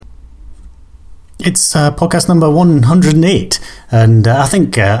It's podcast number 108, and I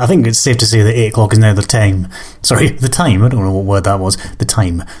think it's safe to say that 8 o'clock is now the time. Sorry, the time. I don't know what word that was. The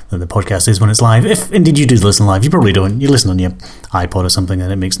time that the podcast is when it's live. If indeed you do listen live, you probably don't. You listen on your iPod or something,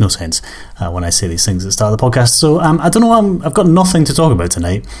 and it makes no sense when I say these things at the start of the podcast. So I don't know. I've got nothing to talk about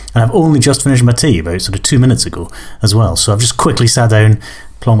tonight, and I've only just finished my tea about sort of 2 minutes ago as well. So I've just quickly sat down,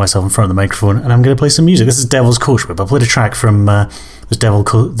 plonk myself in front of the microphone, and I'm going to play some music. This is Devil's Coach Whip. I played a track from this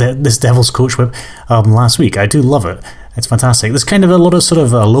Devil's Coach Whip album last week. I do love it. It's fantastic. There's kind of a lot of sort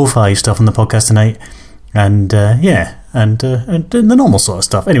of lo-fi stuff on the podcast tonight, and the normal sort of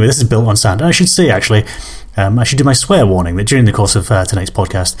stuff. Anyway, this is built on sound. And I should say, actually, I should do my swear warning that during the course of tonight's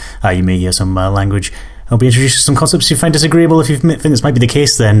podcast, you may hear some language. I'll be introducing some concepts you find disagreeable. If you think this might be the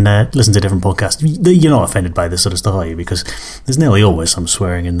case, then listen to a different podcast. You're not offended by this sort of stuff, are you? Because there's nearly always some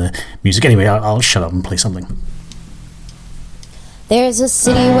swearing in the music. Anyway, I'll shut up and play something. There's a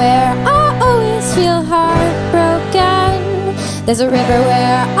city where I always feel heartbroken. There's a river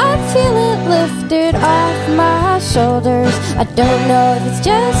where I feel it lifted off my shoulders. I don't know if it's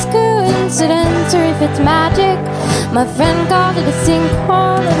just coincidence or if it's magic. My friend called it a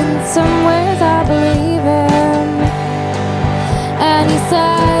sinkhole, and in some ways I believe him. And he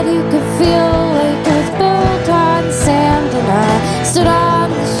said you could feel like it was built on sand. And I stood on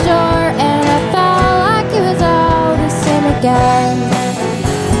the shore and I felt like it was all the same again.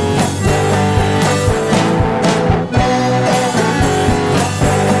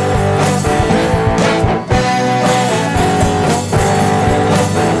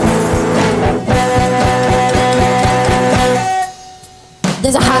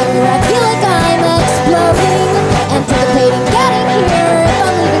 There's a high where I feel like I'm exploding, anticipating getting here if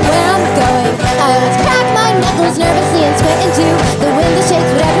I'm leaving where I'm going. I always crack my knuckles nervously and spit into the wind that shakes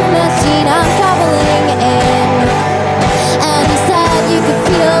whatever machine I'm traveling in. And he said you could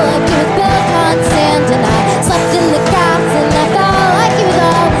feel like it was built on sand, and I slept in the grass and I felt like it was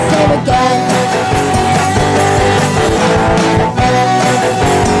all the same again.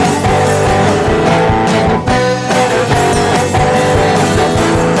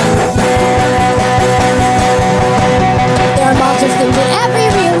 Systems in every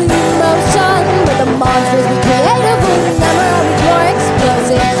real emotion, but the monsters we creatively remember are more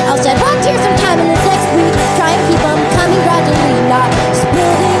explosive. I'll shed one tear sometime in this next week, try and keep them coming gradually, not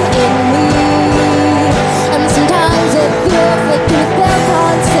exploding in me. And sometimes it feels like it was built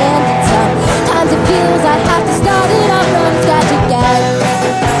on sand, and sometimes it feels I have to start it all from scratch again.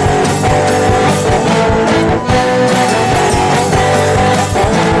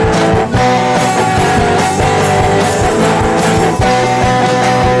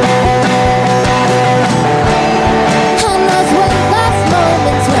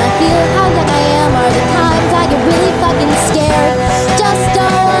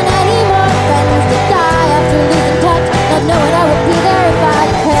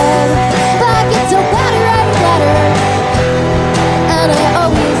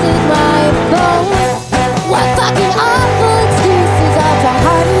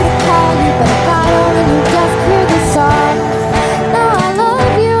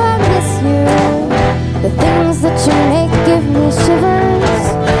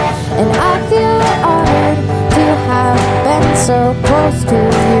 So close to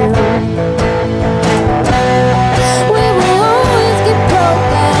you. We will always get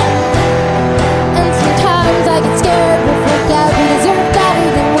broken, and sometimes I get scared but forget we deserve better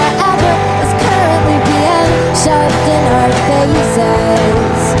than whatever is currently being shoved in our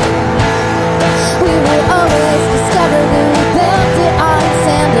faces. We will always discover that we built it on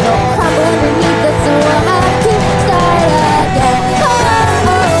sand. It'll crumble underneath us and we'll have to start again.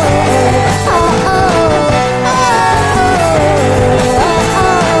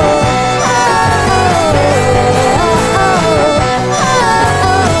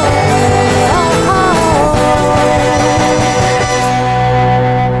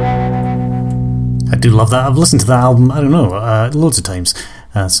 I do love that. I've listened to that album, I don't know, loads of times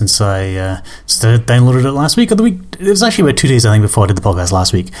since I downloaded it last week. Or the week. It was actually about 2 days, I think, before I did the podcast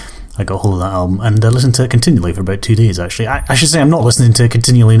last week. I got a hold of that album and I listened to it continually for about 2 days, actually. I should say I'm not listening to it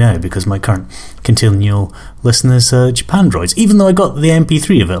continually now because my current continual listen is Japan Droids. Even though I got the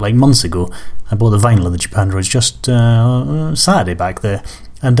MP3 of it like months ago, I bought the vinyl of the Japan Droids just Saturday back there.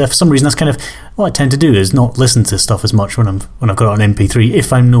 And for some reason, that's kind of what I tend to do, is not listen to stuff as much when I've got it on MP3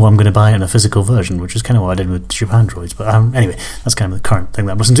 if I know I'm going to buy it in a physical version, which is kind of what I did with Japan Droids. But anyway, that's kind of the current thing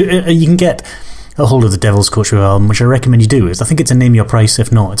that I'm listening to. You can get a hold of the Devil's Coach Whip album, which I recommend you do. I think it's a name your price.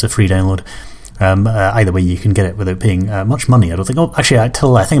 If not, it's a free download. Either way, you can get it without paying much money. I don't think. Oh, actually, I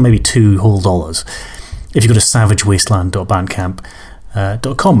think maybe $2 whole. If you go to savagewasteland.bandcamp,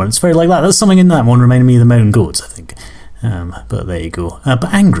 and it's very like that. There's something in that one reminding me of the Mountain Goats, I think. But there you go.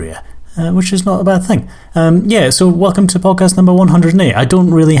 But angrier, which is not a bad thing. So welcome to podcast number 108. I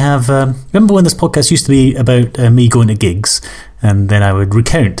don't really have... remember when this podcast used to be about me going to gigs, and then I would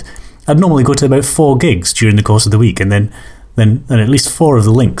recount. I'd normally go to about 4 gigs during the course of the week, and then at least 4 of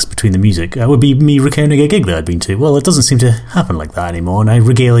the links between the music would be me recounting a gig that I'd been to. Well, it doesn't seem to happen like that anymore, and I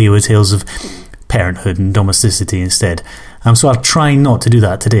regale you with tales of parenthood and domesticity instead. So I'll try not to do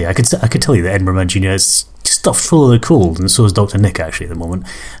that today. I could tell you that Edinburgh Man Jr. is stuffed full of the cold, and so is Dr. Nick actually at the moment.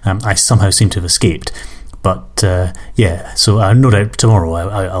 I somehow seem to have escaped. But so no doubt tomorrow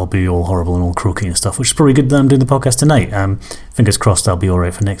I'll be all horrible and all croaky and stuff, which is probably good that I'm doing the podcast tonight. Fingers crossed I'll be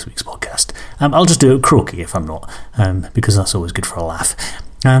alright for next week's podcast. I'll just do it croaky if I'm not, because that's always good for a laugh.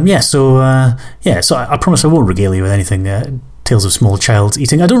 So I promise I won't regale you with anything. Tales of small childs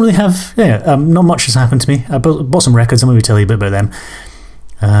eating. I don't really have, not much has happened to me. I bought some records. I'm going to tell you a bit about them.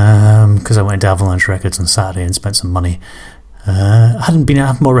 Because I went to Avalanche Records on Saturday and spent some money. I hadn't been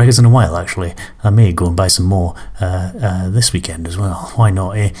at more records in a while, actually. I may go and buy some more this weekend as well. Why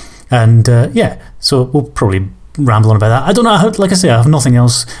not, eh? And so we'll probably ramble on about that. I don't know, like I say, I have nothing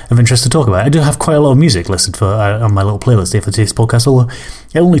else of interest to talk about. I do have quite a lot of music listed for on my little playlist here for today's podcast, although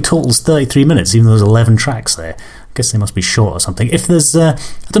it only totals 33 minutes, even though there's 11 tracks there. I guess they must be short or something. If there's, I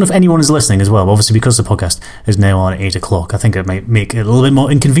don't know if anyone is listening as well, but obviously because the podcast is now on at 8 o'clock, I think it might make it a little bit more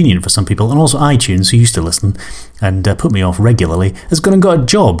inconvenient for some people. And also iTunes, who used to listen and put me off regularly, has gone and got a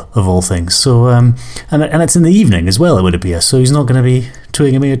job, of all things. So, and it's in the evening as well, it would appear, so he's not going to be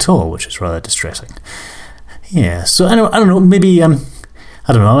tweeting me at all, which is rather distressing. Yeah, so I don't know, maybe...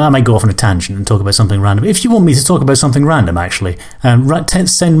 I don't know, I might go off on a tangent and talk about something random. If you want me to talk about something random, actually,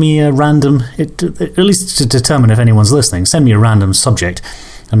 send me a random, at least to determine if anyone's listening, send me a random subject,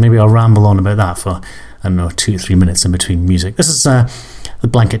 and maybe I'll ramble on about that for, I don't know, 2 or 3 minutes in between music. This is The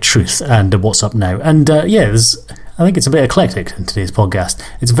Blanket Truth and What's Up Now. And I think it's a bit eclectic in today's podcast.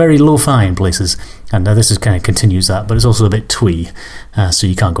 It's very lo-fi in places, and this is kind of continues that, but it's also a bit twee, so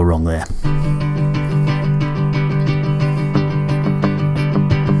you can't go wrong there.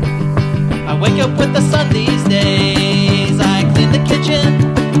 Wake up with the sun these days. I clean the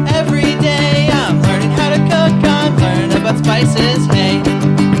kitchen every day. I'm learning how to cook. I'm learning about spices. Hey.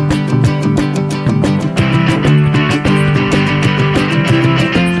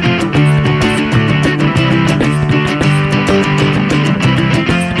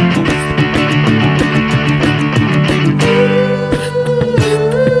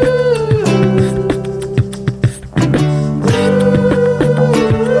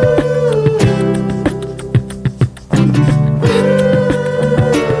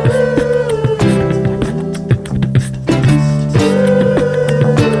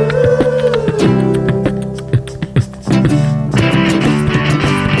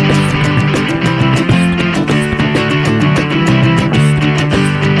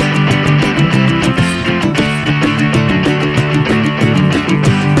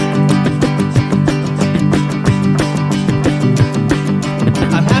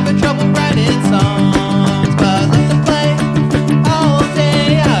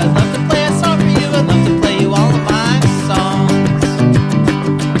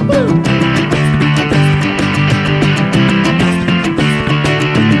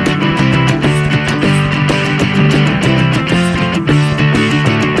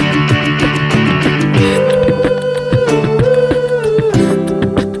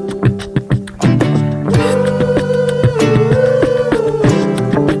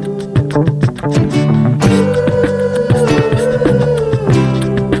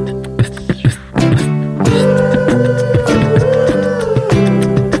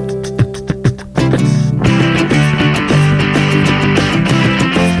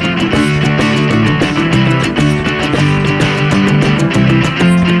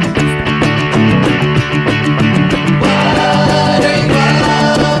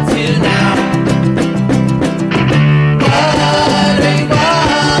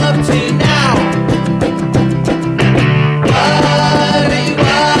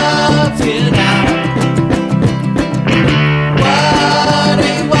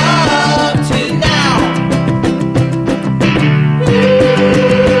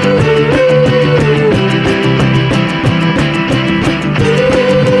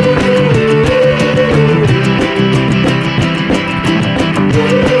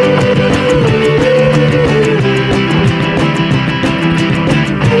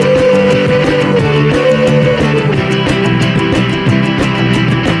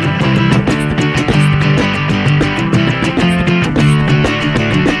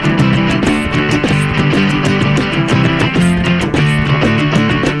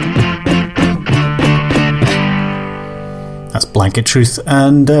 That's Blanket Truth,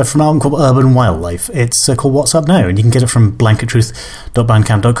 and from an album called Urban Wildlife. It's called What's Up Now, and you can get it from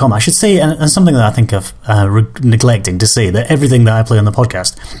blankettruth.bandcamp.com. I should say, and something that I think of neglecting to say, that everything that I play on the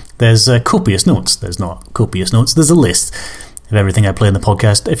podcast, there's copious notes. There's not copious notes, there's a list of everything I play on the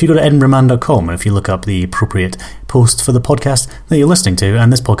podcast. If you go to edinburghman.com, and if you look up the appropriate post for the podcast that you're listening to,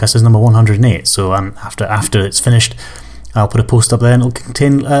 and this podcast is number 108, so after it's finished, I'll put a post up there, and it'll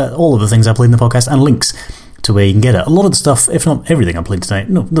contain all of the things I play in the podcast and links to where you can get it. A lot of the stuff, if not everything I'm playing tonight,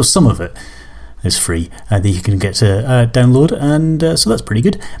 no, some of it is free that you can get to download, and so that's pretty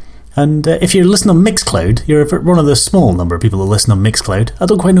good. And if you're listening on Mixcloud, you're one of the small number of people that listen on Mixcloud. I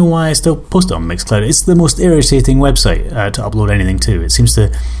don't quite know why I still post it on Mixcloud. It's the most irritating website to upload anything to. It seems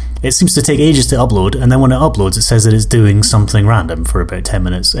to take ages to upload, and then when it uploads, it says that it's doing something random for about 10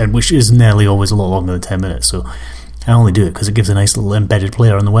 minutes, and which is nearly always a lot longer than 10 minutes. So I only do it because it gives a nice little embedded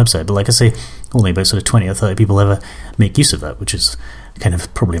player on the website. But like I say, only about sort of 20 or 30 people ever make use of that, which is kind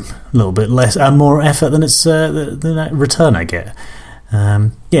of probably a little bit less and more effort than it's the return I get.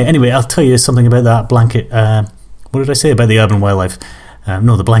 Anyway, I'll tell you something about that Blanket. What did I say about the Urban Wildlife?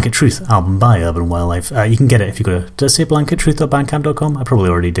 The Blanket Truth album by Urban Wildlife. You can get it if you go to, did I say blankettruth.bandcamp.com? I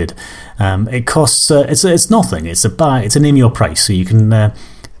probably already did. It costs, it's nothing. It's a name your price, so you can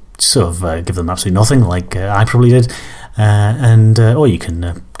sort of give them absolutely nothing, like I probably did, or you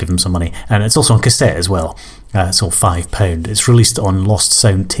can give them some money. And it's also on cassette as well. It's all £5. It's released on Lost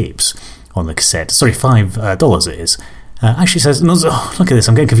Sound tapes on the cassette. Sorry, $5 it is. Actually says, no, look at this,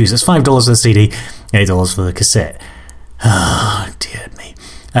 I'm getting confused. It's $5 for the CD, $8 for the cassette. Oh, dear me.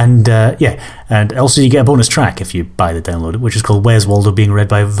 And and also you get a bonus track if you buy the download, which is called Where's Waldo, being read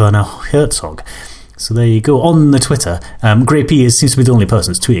by Werner Herzog. So there you go. On the Twitter, Grey P seems to be the only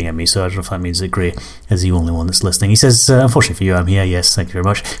person that's tweeting at me, so I don't know if that means that Grey is the only one that's listening. He says, unfortunately for you, I'm here. Yes, thank you very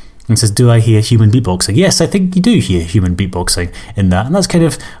much. And says, do I hear human beatboxing? Yes, I think you do hear human beatboxing in that, and that's kind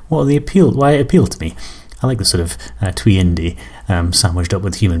of why it appealed to me. I like the sort of twee indie sandwiched up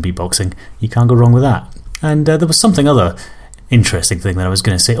with human beatboxing. You can't go wrong with that. And there was something other interesting thing that I was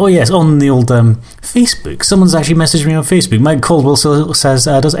going to say. Oh yes, on the old Facebook, someone's actually messaged me on Facebook. Mike Caldwell says,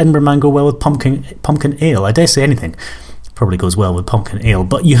 does Edinburgh Man go well with pumpkin ale? I dare say anything probably goes well with pumpkin ale,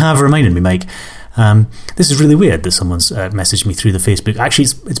 but you have reminded me, Mike. This is really weird that someone's messaged me through the Facebook. Actually,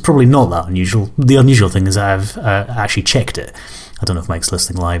 it's probably not that unusual. The unusual thing is that I've actually checked it. I don't know if Mike's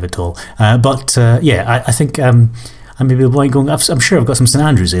listening live at all, but I think I maybe might go. I'm sure I've got some St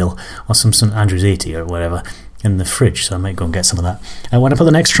Andrews ale or some St Andrews 80 or whatever in the fridge, so I might go and get some of that. When I put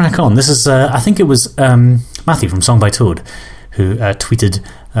the next track on, this is I think it was Matthew from Song by Toad who tweeted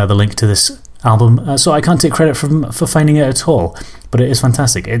the link to this album, so I can't take credit for finding it at all, but it is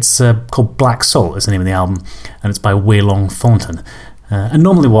fantastic. It's called Black Salt is the name of the album, and it's by Waylong Thornton. And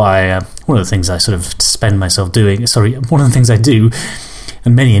normally one of the things I sort of spend myself doing, one of the things I do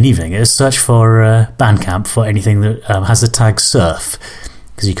in many an evening is search for Bandcamp for anything that has the tag surf,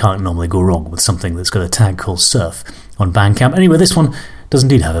 because you can't normally go wrong with something that's got a tag called surf on Bandcamp. Anyway, this one does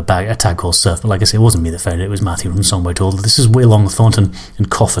indeed have a tag called surf, but like I say, it wasn't me that found it, it was Matthew from Song by Toad. This is Waylong Thornton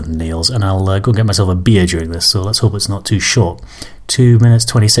and Coffin Nails, and I'll go and get myself a beer during this, so let's hope it's not too short. 2 minutes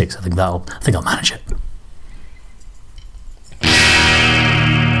 26, I think I'll manage it.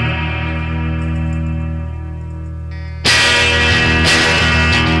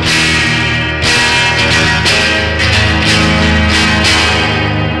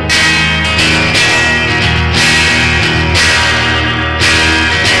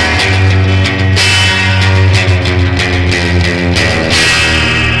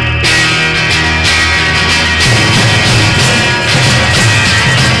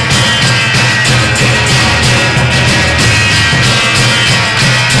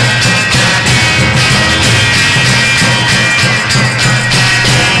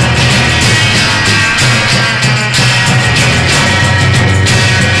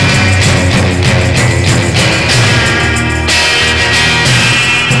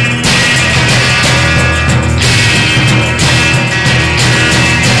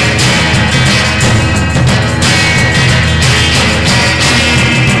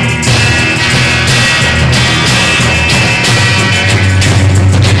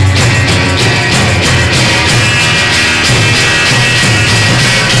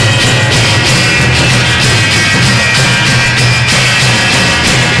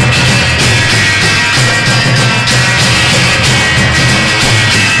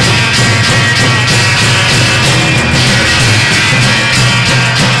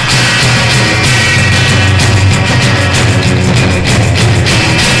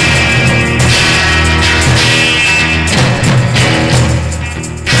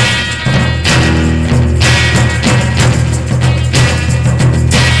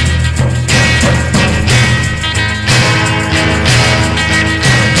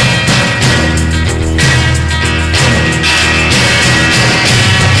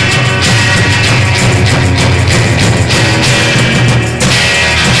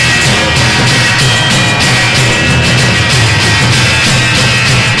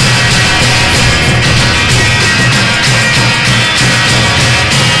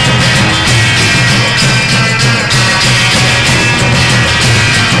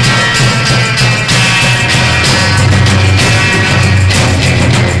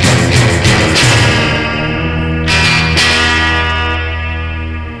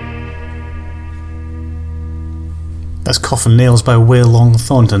 That's Coffin Nails by Way Long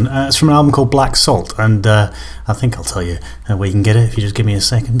Thornton. It's from an album called Black Salt, and I think I'll tell you where you can get it if you just give me a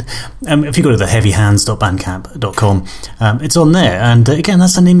second. If you go to the heavyhands.bandcamp.com, it's on there, and again,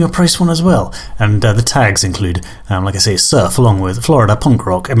 that's the Name Your Price one as well. And the tags include, like I say, surf, along with Florida punk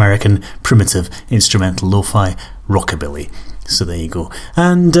rock, American primitive instrumental lo-fi rockabilly. So there you go.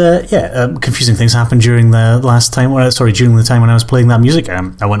 And confusing things happened during the during the time when I was playing that music.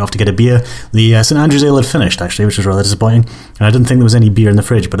 I went off to get a beer. The St Andrews Ale had finished, actually, which was rather disappointing. And I didn't think there was any beer in the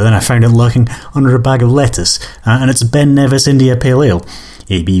fridge, but then I found it lurking under a bag of lettuce. And it's Ben Nevis India Pale Ale,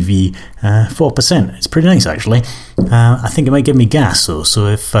 ABV 4%. It's pretty nice, actually. I think it might give me gas, though. So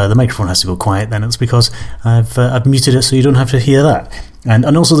if the microphone has to go quiet, then it's because I've muted it so you don't have to hear that.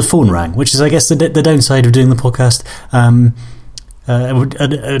 And also the phone rang, which is, I guess, the downside of doing the podcast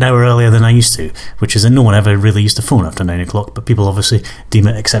an hour earlier than I used to, which is that no one ever really used to phone after 9 o'clock, but people obviously deem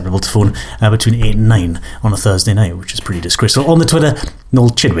it acceptable to phone between 8 and 9 on a Thursday night, which is pretty disgraceful. On the Twitter,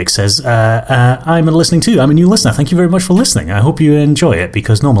 Noel Chidwick says, I'm listening too. I'm a new listener. Thank you very much for listening. I hope you enjoy it,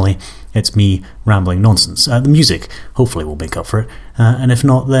 because normally it's me rambling nonsense. The music hopefully will make up for it, and if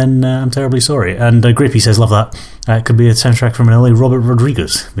not, then I'm terribly sorry. And Grippy says, love that. It could be a soundtrack from an early Robert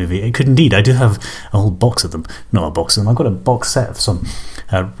Rodriguez movie. It could indeed. I do have a whole box of them. Not a box of them. I've got a box set of some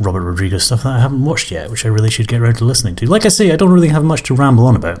Robert Rodriguez stuff that I haven't watched yet, which I really should get around to listening to. Like I say, I don't really have much to ramble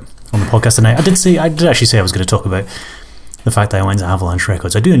on about on the podcast tonight. I did actually say I was going to talk about the fact that I went to Avalanche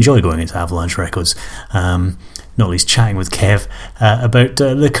Records. I do enjoy going into Avalanche Records, not least chatting with Kev about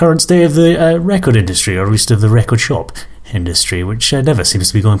the current state of the record industry, or at least of the record shop industry, which never seems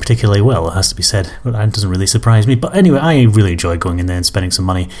to be going particularly well, it has to be said. But that doesn't really surprise me. But anyway, I really enjoy going in there and spending some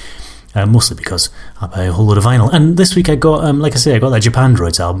money, mostly because I buy a whole load of vinyl. And this week I got, like I say, I got that Japan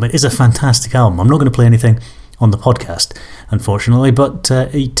Droids album. It is a fantastic album. I'm not going to play anything on the podcast, unfortunately, but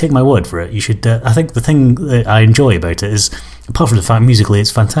take my word for it. You should. I think the thing that I enjoy about it is, apart from the fact musically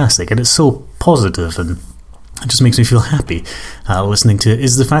it's fantastic and it's so positive and it just makes me feel happy listening to it,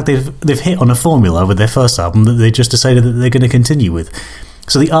 is the fact they've hit on a formula with their first album that they just decided that they're going to continue with.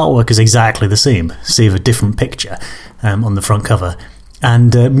 So the artwork is exactly the same, save a different picture on the front cover.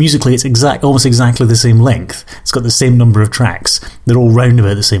 And musically, it's almost exactly the same length. It's got the same number of tracks. They're all round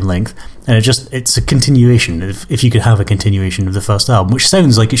about the same length. And it's a continuation, if you could have a continuation of the first album, which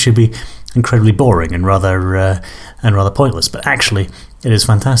sounds like it should be incredibly boring and rather pointless. But actually, it is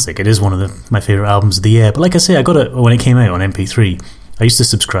fantastic. It is one of my favourite albums of the year. But like I say, I got it when it came out on MP3. I used to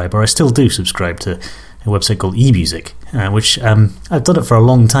subscribe, or I still do subscribe, to a website called eMusic, which I've done it for a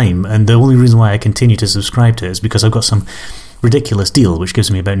long time. And the only reason why I continue to subscribe to it is because I've got some ridiculous deal which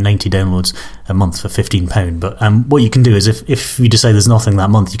gives me about 90 downloads a month for £15. But what you can do is, if you decide there's nothing that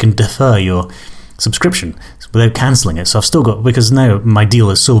month, you can defer your subscription without cancelling it. So I've still got, because now my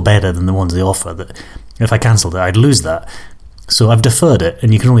deal is so better than the ones they offer that if I cancelled it I'd lose that. So I've deferred it,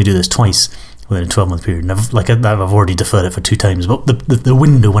 and you can only do this twice within a 12-month period. And I've already deferred it for 2 times, but the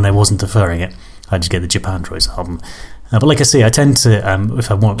window when I wasn't deferring it, I just get the Japan Droids album. But like I say, I tend to,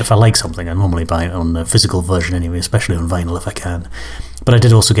 if I like something, I normally buy it on the physical version anyway, especially on vinyl if I can. But I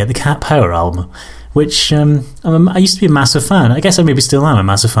did also get the Cat Power album, which I used to be a massive fan. I guess I maybe still am a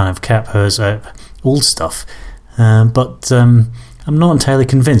massive fan of Cat Power's old stuff. But I'm not entirely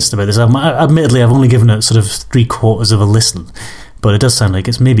convinced about this album. Admittedly, I've only given it sort of 3/4 of a listen, but it does sound like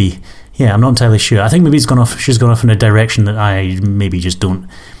it's maybe, I'm not entirely sure. I think maybe she's gone off in a direction that I maybe just don't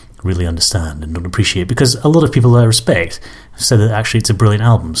really understand and don't appreciate, because a lot of people that I respect have said that actually it's a brilliant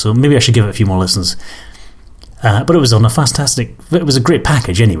album, so maybe I should give it a few more listens. But it was it was a great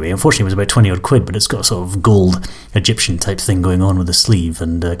package anyway. Unfortunately it was about 20 odd quid, but it's got a sort of gold Egyptian type thing going on with the sleeve,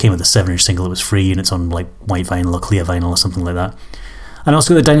 and came with a 7-inch single that was free, and it's on like white vinyl or clear vinyl or something like that. And I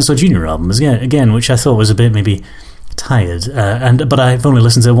also got the Dinosaur Jr. album again, which I thought was a bit maybe tired, but I've only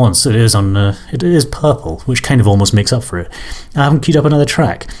listened to it once. So it is purple, which kind of almost makes up for it. I haven't queued up another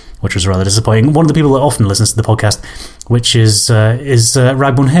track, which was rather disappointing. One of the people that often listens to the podcast, which is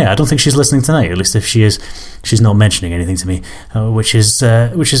Ragbone Hair. I don't think she's listening tonight. At least if she is, she's not mentioning anything to me, which is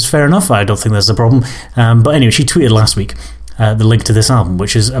fair enough. I don't think there's a problem. But anyway, she tweeted last week the link to this album,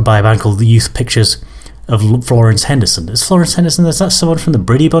 which is by a band called The Youth Pictures of Florence Henderson. Is Florence Henderson, is that someone from the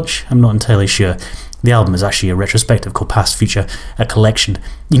Brady Bunch? I'm not entirely sure. The album is actually a retrospective called Past Future, a collection.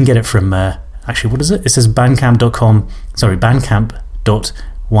 You can get it from, actually, what is it? It says bandcamp.com, sorry,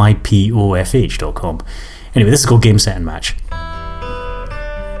 bandcamp.ypofh.com. Anyway, this is called Game, Set and Match.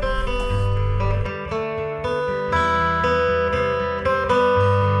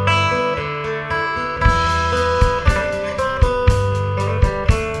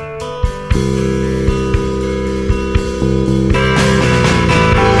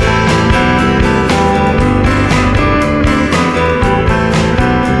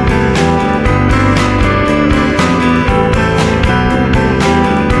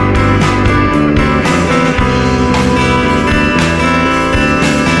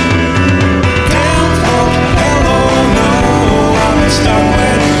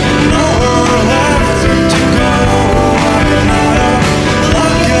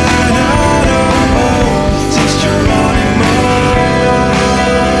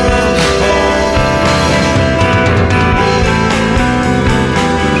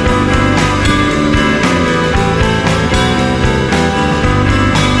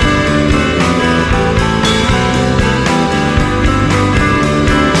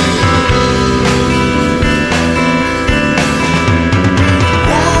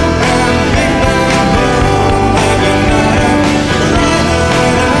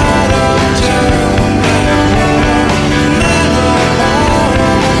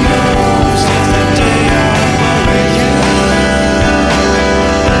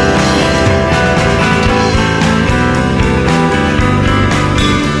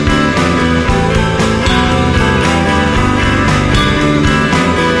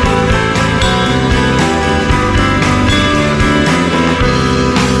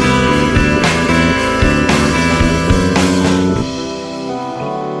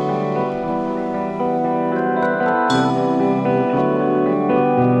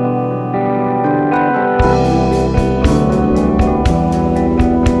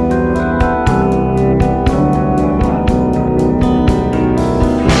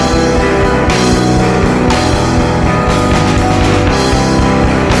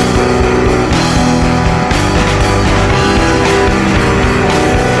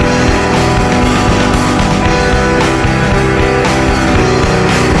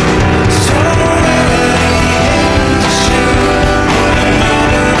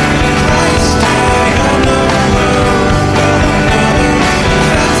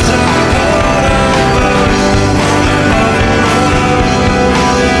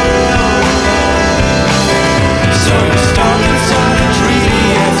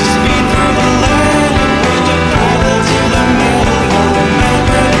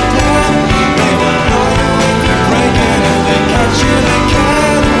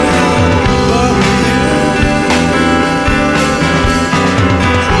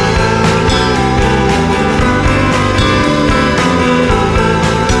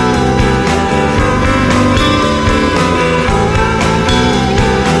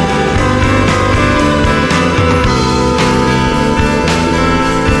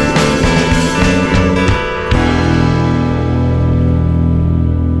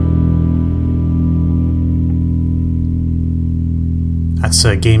 It's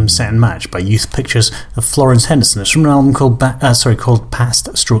a game set and match by Youth Pictures of Florence Henderson. It's from an album called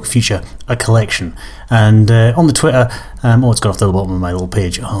Past Stroke Future, a collection. And on the Twitter, it's gone off to the bottom of my little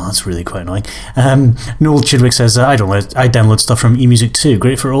page. Oh, that's really quite annoying. Noel Chidwick says, I download stuff from eMusic too.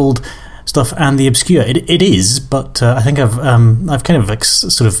 Great for old stuff and the obscure. It is, but I think I've kind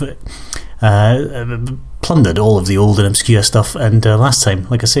of plundered all of the old and obscure stuff, and last time,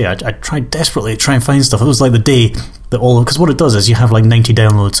 like I say, I tried desperately to try and find stuff. It was like the day that because what it does is you have like 90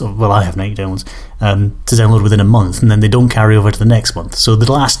 downloads, I have 90 downloads to download within a month, and then they don't carry over to the next month. So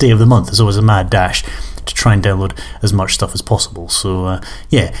the last day of the month is always a mad dash to try and download as much stuff as possible. So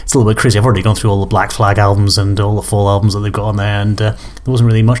it's a little bit crazy. I've already gone through all the Black Flag albums and all the Fall albums that they've got on there, and there wasn't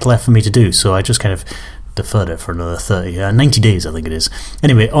really much left for me to do, so I just kind of deferred it for another 90 days, I think it is.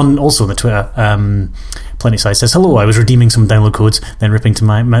 Anyway, also on the Twitter, Plentyside says, hello, I was redeeming some download codes, then ripping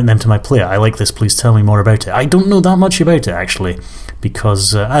them to my player. I like this, please tell me more about it. I don't know that much about it, actually,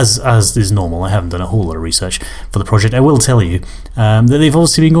 because as is normal, I haven't done a whole lot of research for the project. I will tell you that they've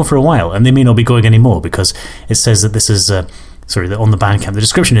obviously been going for a while, and they may not be going anymore, because it says that this is... on the Bandcamp. The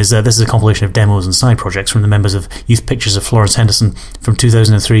description is this is a compilation of demos and side projects from the members of Youth Pictures of Florence Henderson from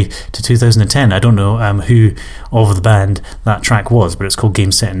 2003 to 2010. I don't know who of the band that track was, but it's called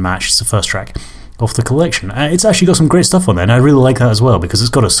Game, Set and Match. It's the first track off the collection. It's actually got some great stuff on there, and I really like that as well, because it's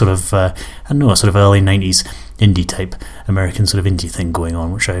got a sort of, a sort of early 90s indie type, American sort of indie thing going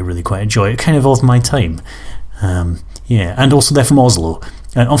on, which I really quite enjoy. Kind of of my time. And also they're from Oslo.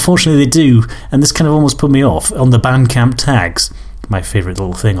 Unfortunately they do, and this kind of almost put me off, on the Bandcamp tags, my favourite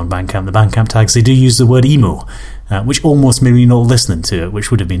little thing on Bandcamp, the Bandcamp tags, they do use the word emo, which almost made me not listening to it, which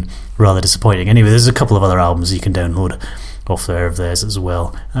would have been rather disappointing. Anyway, there's a couple of other albums you can download off there of theirs as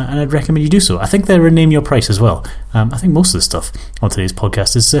well, and I'd recommend you do so. I think they're a Name Your Price as well. I think most of the stuff on today's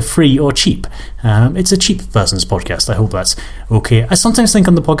podcast is free or cheap. It's a cheap person's podcast. I hope that's okay. I sometimes think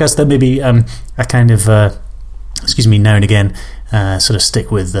on the podcast that maybe I kind of... now and again, sort of stick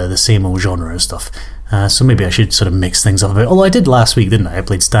with the same old genre and stuff. So maybe I should sort of mix things up a bit. Although I did last week, didn't I? I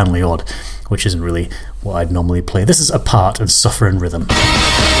played Stanley Odd, which isn't really what I'd normally play. This is Apart and Suffer in Rhythm.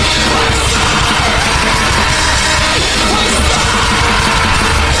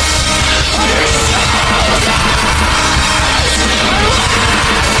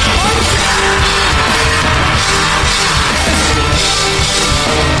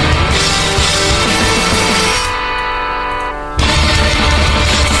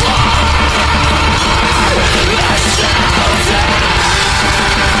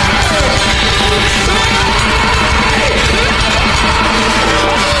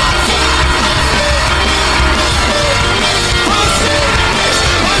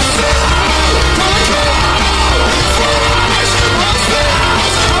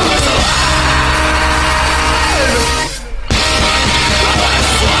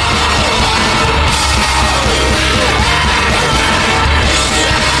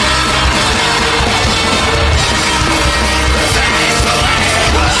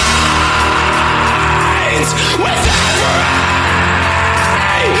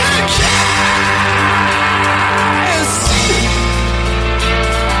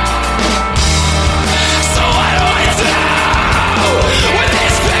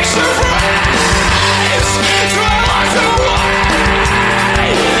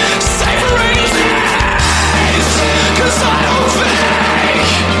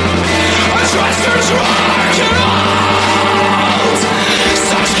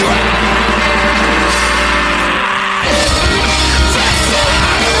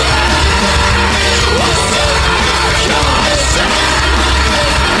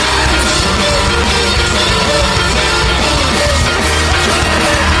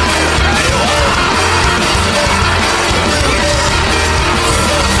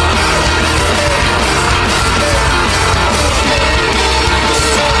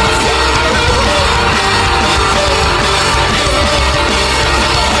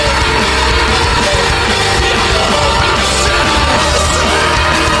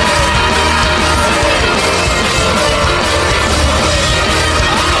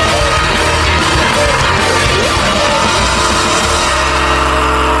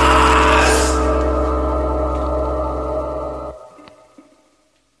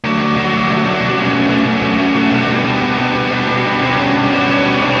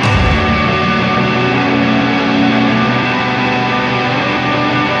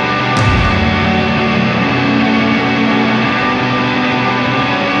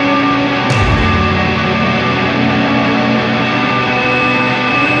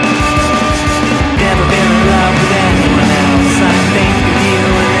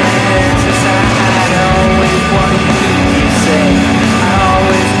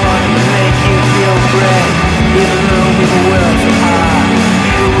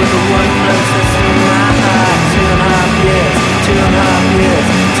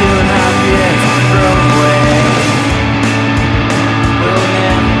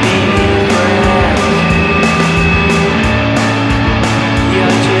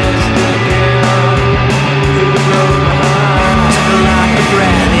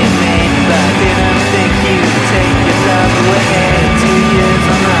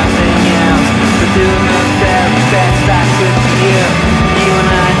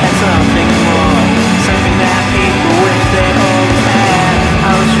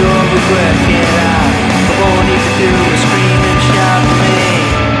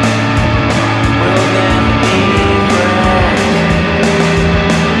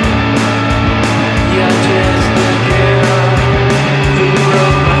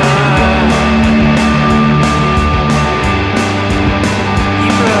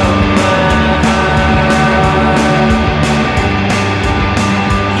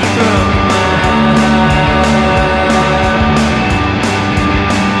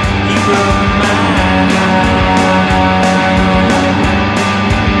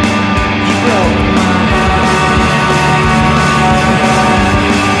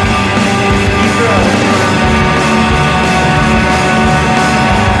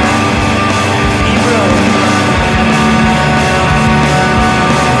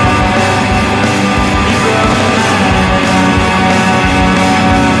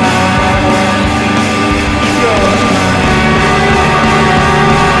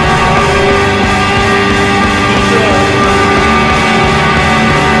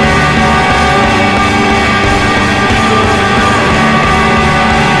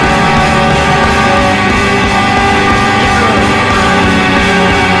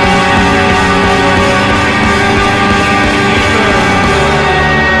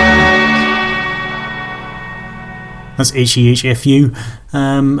 That's HEHFU,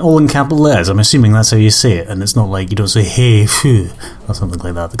 all in capital letters. I'm assuming that's how you say it, and it's not like you don't say hey phew or something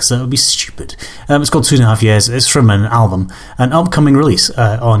like that, because that would be stupid. It's called 2.5 Years. It's from an album, an upcoming release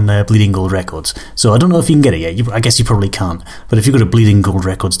on Bleeding Gold Records. So I don't know if you can get it yet. I guess you probably can't. But if you go to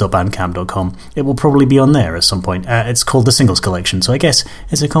bleedinggoldrecords.bandcamp.com, it will probably be on there at some point. It's called the Singles Collection, so I guess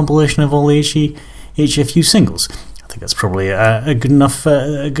it's a compilation of all the HEHFU singles. I think that's probably a good enough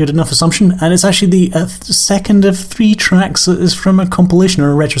assumption, and it's actually the second of 3 tracks that is from a compilation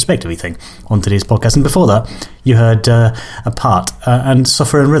or a retrospective thing on today's podcast. And before that, you heard a part and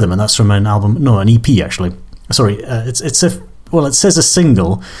Suffer in Rhythm, and that's from an EP actually. Sorry, it says a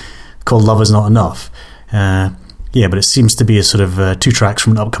single called Love Is Not Enough. Yeah, but it seems to be a sort of 2 tracks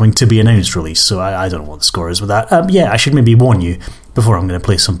from an upcoming to be announced release, so I don't know what the score is with that. I should maybe warn you before I'm going to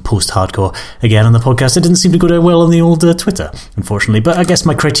play some post-hardcore again on the podcast. It didn't seem to go down well on the old Twitter, unfortunately, but I guess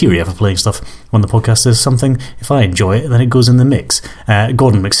my criteria for playing stuff on the podcast is something, if I enjoy it, then it goes in the mix.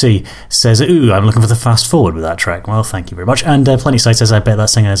 Gordon McSee says, ooh, I'm looking for the fast forward with that track. Well, thank you very much. And Plenty Sight says, I bet that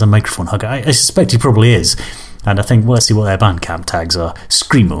singer is a microphone hugger. I suspect he probably is. And I think, well, let's see what their Bandcamp tags are.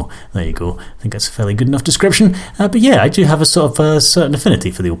 Screamo. There you go. I think that's a fairly good enough description. But yeah, I do have a sort of certain affinity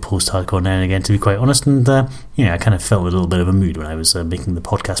for the old post-hardcore now and again, to be quite honest. And I kind of felt a little bit of a mood when I was making the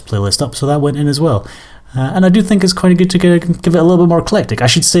podcast playlist up, so that went in as well. And I do think it's quite good to give it a little bit more eclectic. I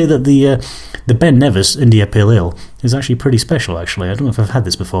should say that the Ben Nevis India Pale Ale is actually pretty special, actually. I don't know if I've had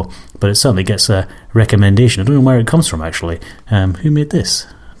this before, but it certainly gets a recommendation. I don't know where it comes from, actually. Who made this?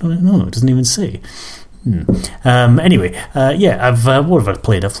 I don't know. It doesn't even say. Anyway, what have I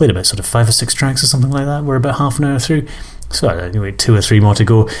played? I've played about sort of 5 or 6 tracks or something like that. We're about half an hour through. So anyway, 2 or 3 more to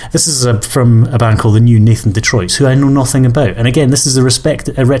go. This is from a band called the New Nathan Detroits, who I know nothing about. And again, this is a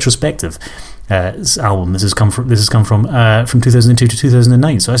retrospective album. This has come from 2002 to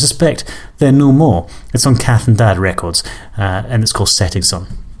 2009. So I suspect they're no more. It's on Kath and Dad Records, and it's called Setting Sun.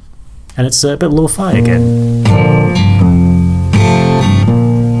 And it's a bit lo-fi again.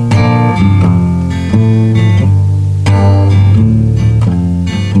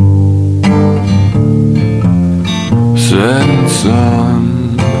 Setting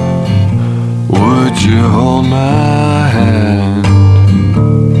sun, would you hold my hand?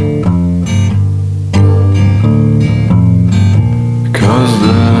 Cause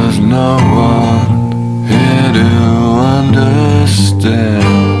there's no one here to understand.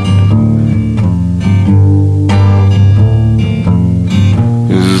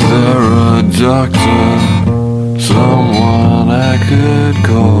 Is there a doctor, someone I could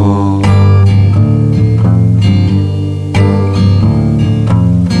call?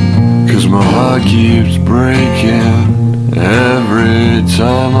 My heart keeps breaking every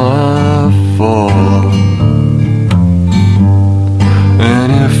time I fall.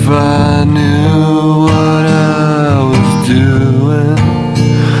 And if I knew what I was doing,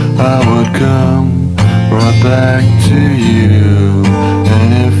 I would come right back to you. And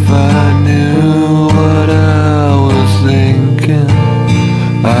if I knew what I was thinking,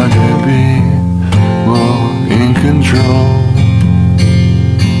 I could be more in control.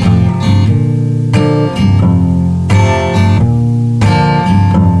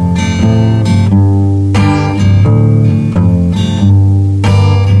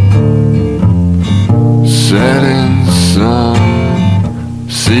 Setting sun,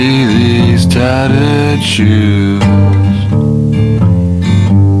 see these tattered shoes.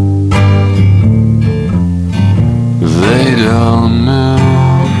 They don't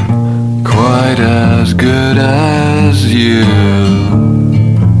move quite as good as you.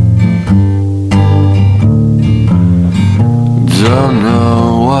 Don't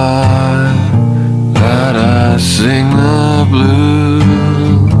know why that I sing the blues.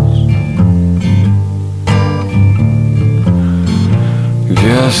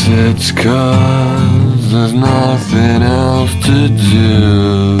 Guess it's 'cause there's nothing else to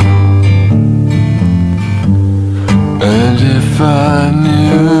do. And if I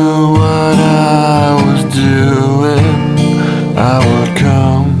knew what I was doing, I would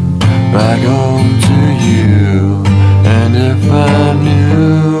come back home to you. And if I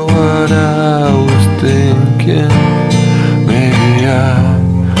knew what I was thinking, maybe I'd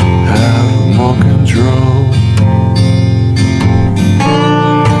have more control.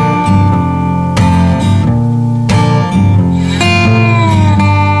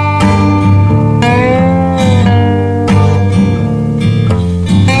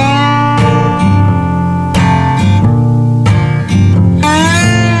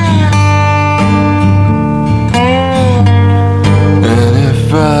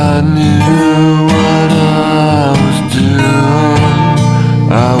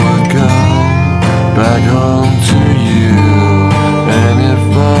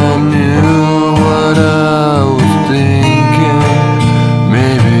 I knew what I was thinking,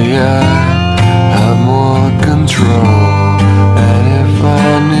 maybe I had more control. And if I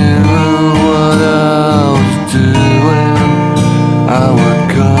knew what I was doing, I would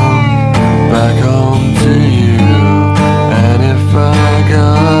come back home to you. And if I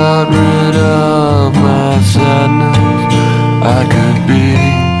got rid of my sadness, I could be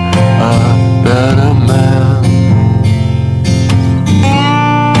a better man.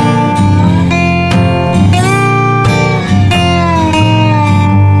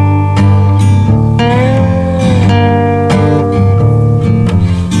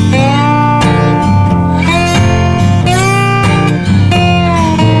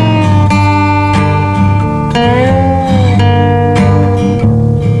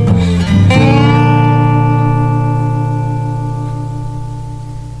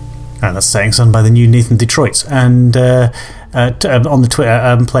 Setting Sun by the new Nathan Detroit. And on the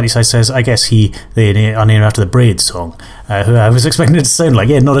Twitter, Plenty says, I guess they are named after the Braid song, who I was expecting it to sound like.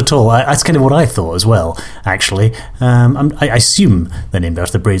 Yeah, not at all. That's kind of what I thought as well, actually. I assume they're named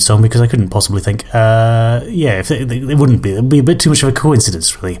after the Braid song because I couldn't possibly think, if they wouldn't be. It would be a bit too much of a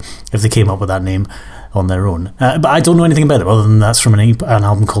coincidence, really, if they came up with that name on their own. But I don't know anything about them other than that's from an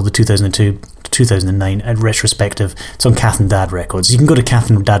album called the 2009 retrospective. It's on Kath and Dad Records. You can go to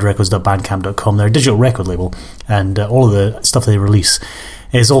kathandadrecords.bandcamp.com. They're a digital record label, and all of the stuff they release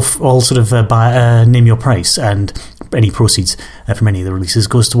is all sort of by name your price, and any proceeds from any of the releases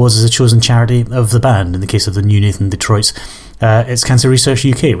goes towards a chosen charity of the band. In the case of the new Nathan Detroit, it's Cancer Research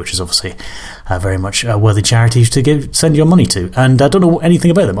UK, which is obviously very much a worthy charity to send your money to. And I don't know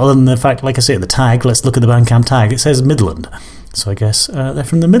anything about them other than the fact, like I say, the tag. Let's look at the Bandcamp tag. It says Midland, so I guess they're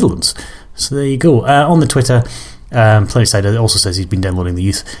from the Midlands. So there you go. On the Twitter, Pluryside also says he's been downloading the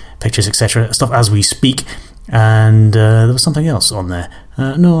youth pictures, etc. stuff as we speak. And there was something else on there.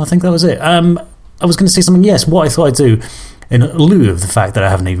 No, I think that was it. I was going to say something. Yes, what I thought I'd do, in lieu of the fact that I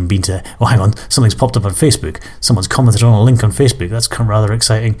haven't even been to... Oh, hang on. Something's popped up on Facebook. Someone's commented on a link on Facebook. That's rather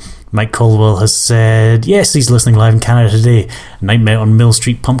exciting. Mike Caldwell has said, yes, he's listening live in Canada today. Nightmare on Mill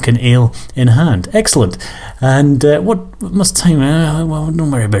Street, pumpkin ale in hand. Excellent. And what must time... well,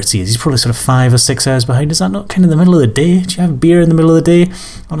 don't worry about it. He's probably sort of 5 or 6 hours behind. Is that not kind of the middle of the day? Do you have beer in the middle of the day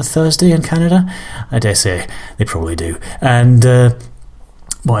on a Thursday in Canada? I dare say they probably do. And...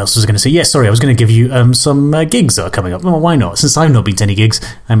 what else was I going to say? Yes, sorry, I was going to give you some gigs that are coming up. Well, why not? Since I've not been to any gigs,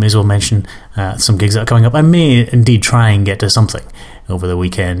 I may as well mention some gigs that are coming up. I may indeed try and get to something over the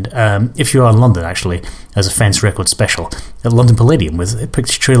weekend. If you are in London, actually, there's a Fence Records special at London Palladium with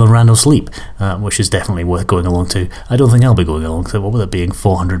Picture Trail and Randall Sleep, which is definitely worth going along to. I don't think I'll be going along to, what with it being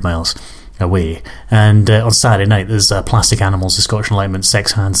 400 miles away. And on Saturday night there's Plastic Animals, The Scottish Enlightenment,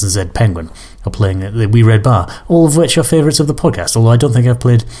 Sex Hands and Zed Penguin are playing at the Wee Red Bar, all of which are favourites of the podcast, although I don't think I've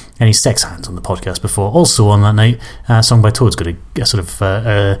played any Sex Hands on the podcast before. Also on that night, Song by Toad's got a sort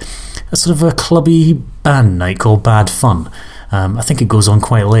of a clubby band night called Bad Fun. I think it goes on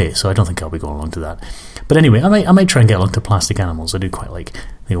quite late, so I don't think I'll be going along to that. But anyway, I might try and get along to Plastic Animals. I do quite like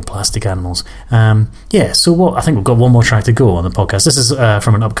the old Plastic Animals. So I think we've got one more track to go on the podcast. This is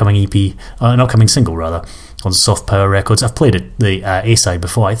from an upcoming EP, an upcoming single rather, on Soft Power Records. I've played the A-side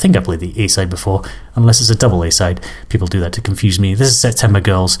before. I think I played the A-side before, unless it's a double A-side. People do that to confuse me. This is September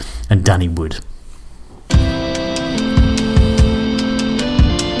Girls and Danny Wood.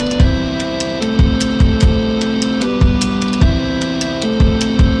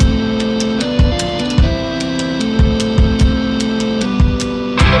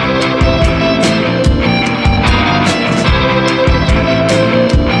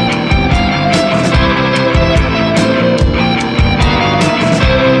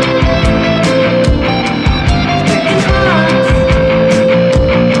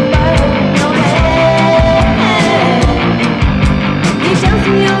 Hearts, but no head.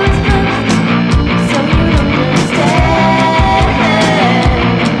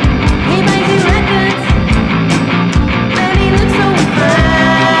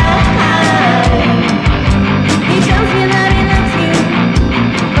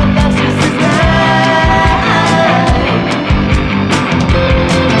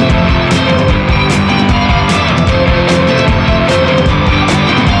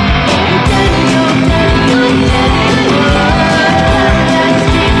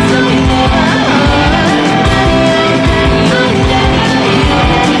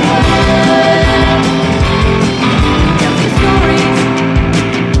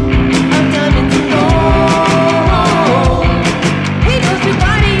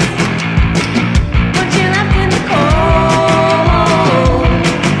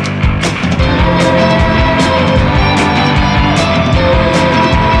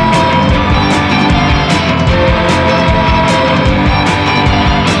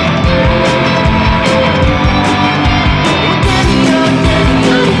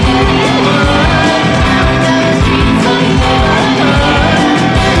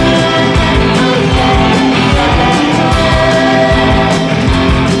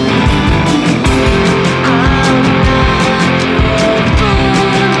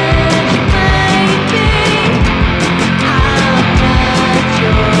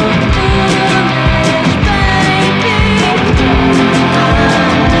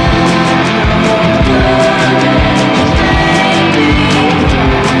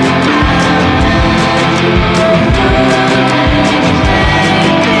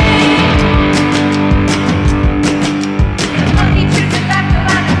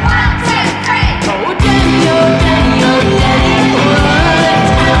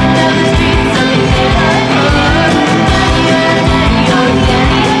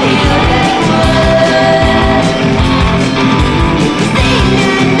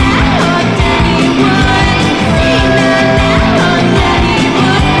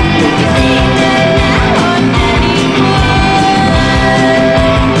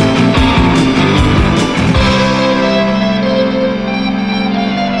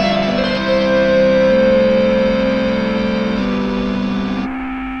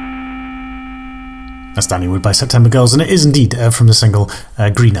 Wood by September Girls, and it is indeed from the single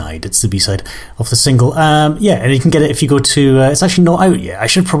Green Eyed. It's the B-side of the single. And you can get it if you go to... it's actually not out yet. I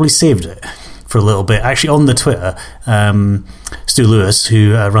should have probably saved it for a little bit. Actually, on the Twitter, Stu Lewis,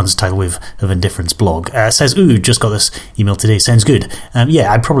 who runs Tidal Wave of Indifference blog, says, ooh, just got this email today, sounds good.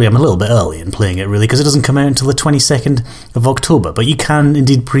 I probably am a little bit early in playing it, really, because it doesn't come out until the 22nd of October, but you can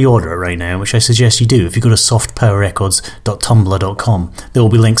indeed pre-order it right now, which I suggest you do. If you go to softpowerrecords.tumblr.com, there will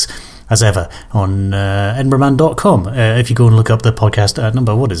be links, as ever, on edinburghman.com. If you go and look up the podcast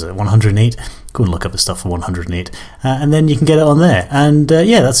number, 108, go and look up the stuff for 108, and then you can get it on there. And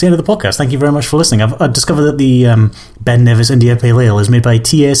that's the end of the podcast. Thank you very much for listening. I've discovered that the Ben Nevis India Pale Ale is made by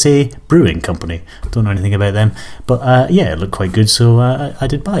TSA Brewing Company. Don't know anything about them, but it looked quite good, so I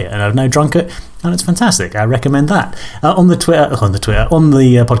did buy it, and I've now drunk it, and it's fantastic. I recommend that. On the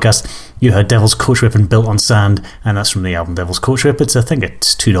podcast, you heard Devil's Coach Whip and Built on Sand, and that's from the album Devil's Coach Whip. I think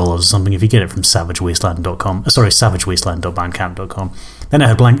it's $2 or something if you get it from savagewasteland.bandcamp.com. Then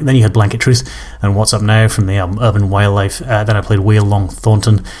you had Blanket Truth and What's Up Now from the album Urban Wildlife. Then I played Whale Long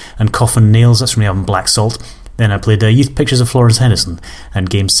Thornton and Coffin Nails, that's from the album Black Salt. Then I played Youth Pictures of Florence Henderson and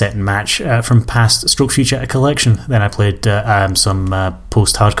Game, Set and Match from Past Stroke Future, a collection. Then I played some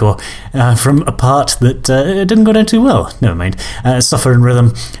post-hardcore from a part that didn't go down too well. Never mind. Suffer in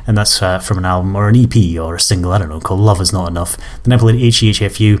Rhythm, and that's from an album or an EP or a single, I don't know, called Love Is Not Enough. Then I played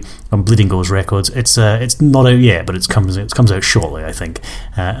HEHFU on Bleeding Ghost Records. It's not out yet, but it comes out shortly, I think.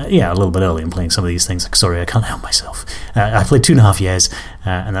 A little bit early in playing some of these things. Sorry, I can't help myself. I played 2.5 Years,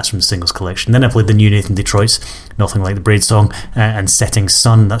 and that's from the singles collection. Then I played the new Nathan Detroit's Nothing Like the Braid Song and Setting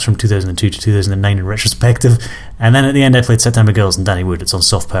Sun, that's from 2002 to 2009 in retrospective. And then at the end I played September Girls and Danny Wood. It's on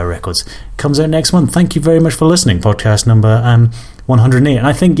Soft Power Records. Comes out next month. Thank you very much for listening. Podcast number 108. And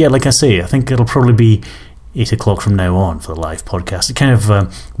I think, like I say, I think it'll probably be 8 o'clock from now on for the live podcast. It kind of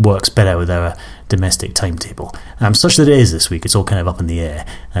works better with our domestic timetable, such that it is this week. It's all kind of up in the air,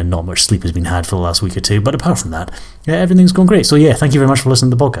 and not much sleep has been had for the last week or two, but apart from that, everything's going great. So thank you very much for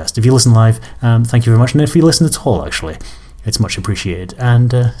listening to the podcast. If you listen live, thank you very much, and if you listen at all, actually, it's much appreciated,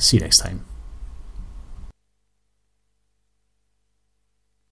 and see you next time.